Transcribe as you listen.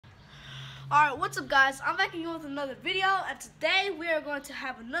Alright, what's up guys? I'm back again with another video, and today we are going to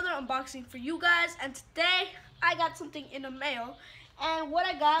have another unboxing for you guys. And today I got something in the mail, and what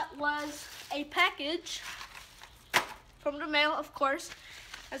I got was a package from the mail, of course.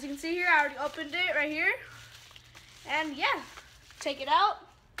 As you can see here, I already opened it right here. And yeah, take it out.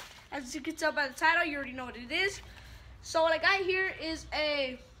 As you can tell by the title, you already know what it is. So what I got here is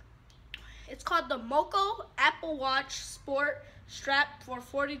it's called the Moko Apple Watch Sport strap for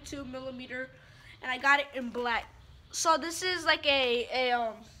 42mm, and I got it in black. So this is like a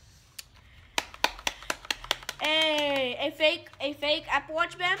fake Apple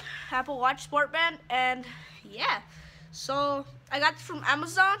Watch band, Apple Watch Sport band, and yeah. So I got this from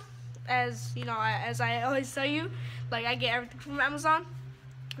Amazon, as you know, as I always tell you, like I get everything from Amazon,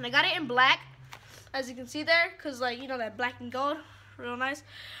 and I got it in black, as you can see there, cause like you know that black and gold, real nice.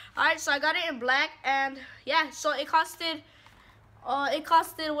 All right, so I got it in black, and yeah, so it costed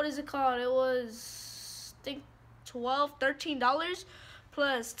what is it called? It was, I think, $13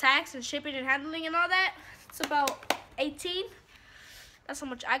 plus tax and shipping and handling and all that. It's about $18. That's how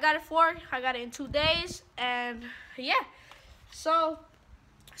much I got it for. I got it in 2 days, and yeah. So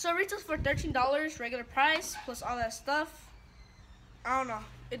it retails for $13 regular price plus all that stuff. I don't know.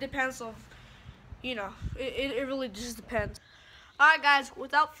 It depends on, you know, it really just depends. Alright guys,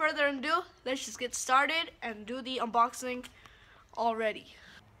 without further ado, let's just get started and do the unboxing already.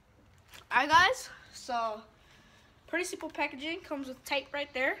 Alright guys, so pretty simple packaging, comes with tape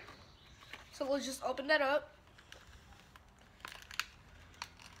right there. So we'll just open that up.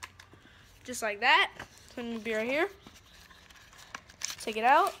 Just like that. It's gonna be right here. Take it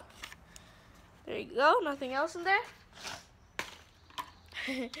out. There you go, nothing else in there.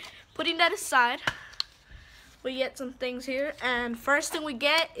 Putting that aside, we get some things here, and first thing we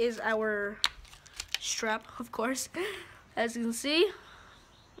get is our strap, of course. As you can see,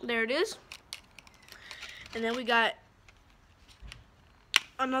 there it is. And then we got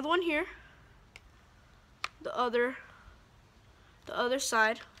another one here, the other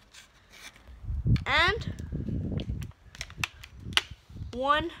side, and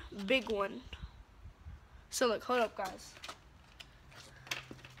one big one. So look, hold up guys.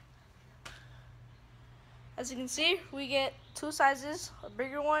 As you can see, we get two sizes, a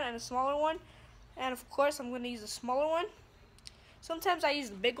bigger one and a smaller one. And of course, I'm going to use the smaller one. Sometimes I use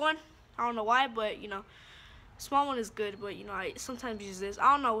the big one. I don't know why, but you know, small one is good, but you know, I sometimes use this.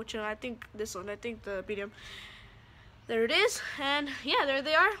 I don't know which one. I think this one. I think the medium. There it is. And yeah, there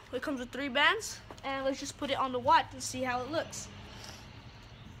they are. It comes with 3 bands. And let's just put it on the watch and see how it looks.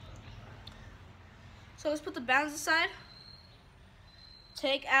 So let's put the bands aside.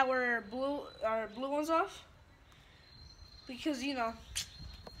 Take our blue ones off, because you know.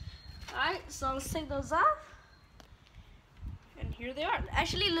 Alright, so let's take those off. And here they are.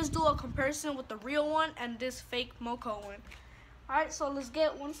 Actually, let's do a comparison with the real one and this fake Moko one. Alright, so let's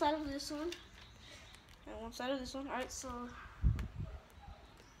get one side of this one and one side of this one. Alright, so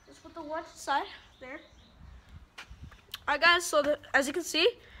let's put the watch aside there. Alright guys, so as you can see,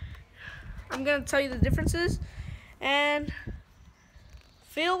 I'm gonna tell you the differences. And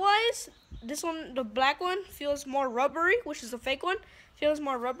feel-wise, this one, the black one, feels more rubbery, which is the fake one. Feels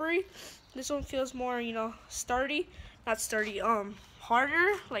more rubbery. This one feels more, you know,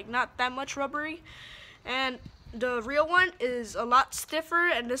 harder, like not that much rubbery. And the real one is a lot stiffer,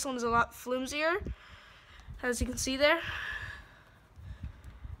 and this one is a lot flimsier, as you can see there.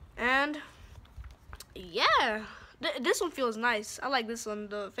 And yeah, this one feels nice. I like this one,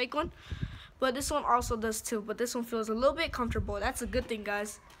 the fake one. But this one also does too, but this one feels a little bit comfortable. That's a good thing,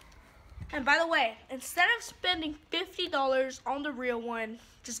 guys. And by the way, instead of spending $50 on the real one,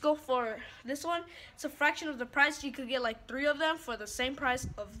 just go for this one. It's a fraction of the price. You could get like 3 of them for the same price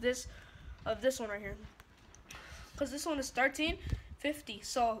of this one right here. Because this one is $13.50.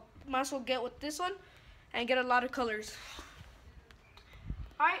 So might as well get with this one and get a lot of colors.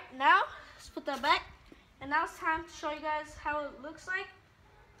 Alright, now let's put that back. And now it's time to show you guys how it looks like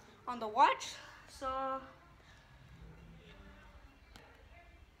on the watch. So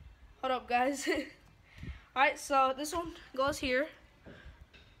hold up guys. Alright, so this one goes here.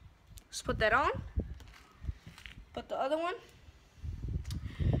 Just put that on. Put the other one.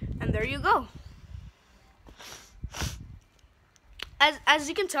 And there you go. As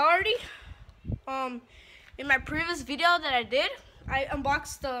you can tell already, in my previous video that I did, I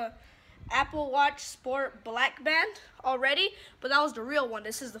unboxed the Apple Watch Sport black band already, but that was the real one.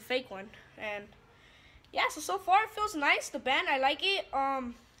 This is the fake one. And yeah, so far it feels nice. The band, I like it.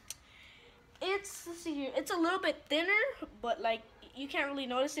 Let's see here, it's a little bit thinner, but like you can't really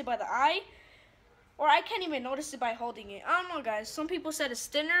notice it by the eye. Or I can't even notice it by holding it. I don't know, guys. Some people said it's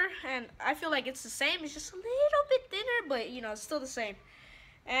thinner, and I feel like it's the same. It's just a little bit thinner, but you know, it's still the same.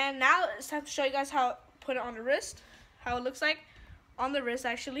 And now it's time to show you guys how to put it on the wrist, how it looks like on the wrist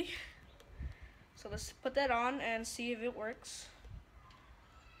actually. So let's put that on and see if it works.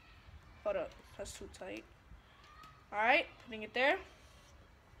 Hold up, that's too tight. Alright, putting it there.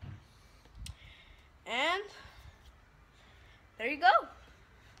 And there you go.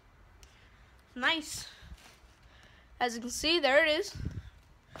 Nice. As you can see, there it is.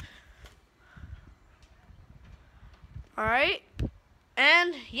 Alright.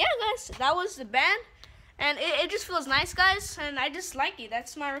 And yeah, guys, that was the band. And it just feels nice, guys. And I just like it.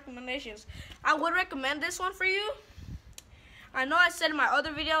 That's my recommendations. I would recommend this one for you. I know I said in my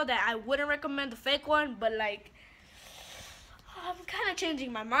other video that I wouldn't recommend the fake one, but like, I'm kind of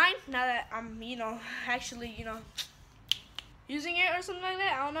changing my mind now that I'm, you know, actually, you know, using it or something like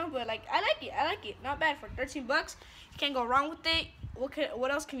that. I don't know, but like, I like it. I like it. Not bad for 13 bucks. You can't go wrong with it.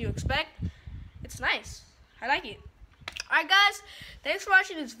 What else can you expect? It's nice. I like it. Alright, guys. Thanks for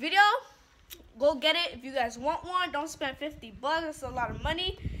watching this video. Go get it if you guys want one. Don't spend 50 bucks. That's a lot of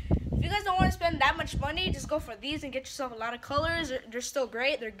money. If you guys don't want to spend that much money, just go for these and get yourself a lot of colors. They're still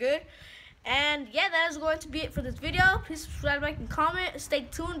great. They're good. And yeah, that is going to be it for this video. Please subscribe, like, and comment. Stay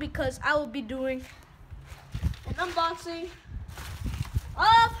tuned because I will be doing an unboxing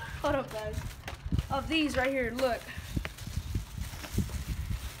of, hold up guys, of these right here. Look,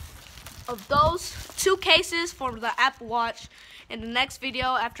 of those 2 cases for the Apple Watch in the next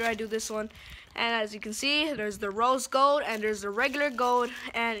video after I do this one. And as you can see, there's the rose gold and there's the regular gold.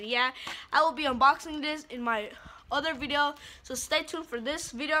 And yeah, I will be unboxing this in my other video, so stay tuned for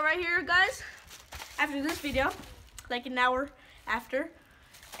this video right here, guys, after this video, like an hour after.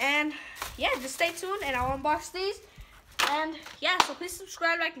 And yeah, just stay tuned and I'll unbox these. And yeah, so please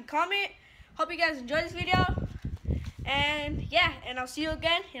subscribe, like, and comment. Hope you guys enjoyed this video. And yeah, and I'll see you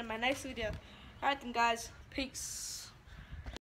again in my next video. Alright then, guys, peace.